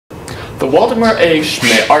The Waldemar A.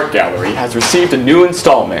 Schmidt Art Gallery has received a new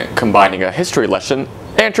installment combining a history lesson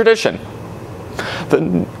and tradition.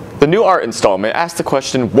 The new art installment asks the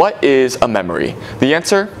question, what is a memory? The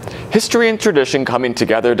answer, history and tradition coming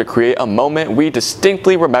together to create a moment we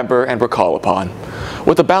distinctly remember and recall upon.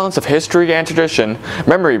 With a balance of history and tradition,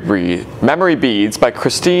 Memory Beads by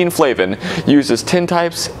Christine Flavin uses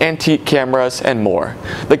tintypes, antique cameras, and more.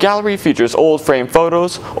 The gallery features old frame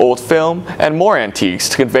photos, old film, and more antiques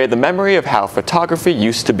to convey the memory of how photography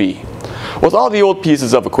used to be. With all the old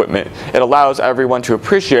pieces of equipment, it allows everyone to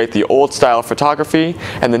appreciate the old style photography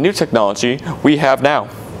and the new technology we have now.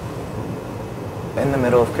 In the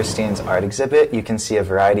middle of Christine's art exhibit, you can see a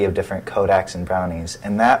variety of different Kodaks and brownies,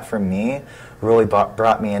 and that, for me, really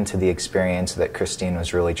brought me into the experience that Christine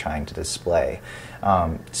was really trying to display.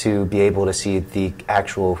 To be able to see the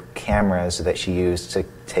actual cameras that she used to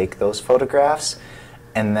take those photographs,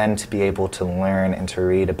 and then to be able to learn and to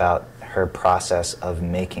read about her process of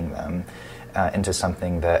making them into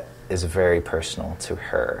something that is very personal to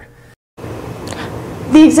her.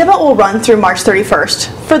 The exhibit will run through March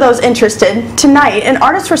 31st. For those interested, tonight an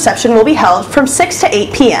artist reception will be held from 6 to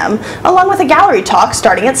 8 p.m. along with a gallery talk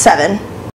starting at 7.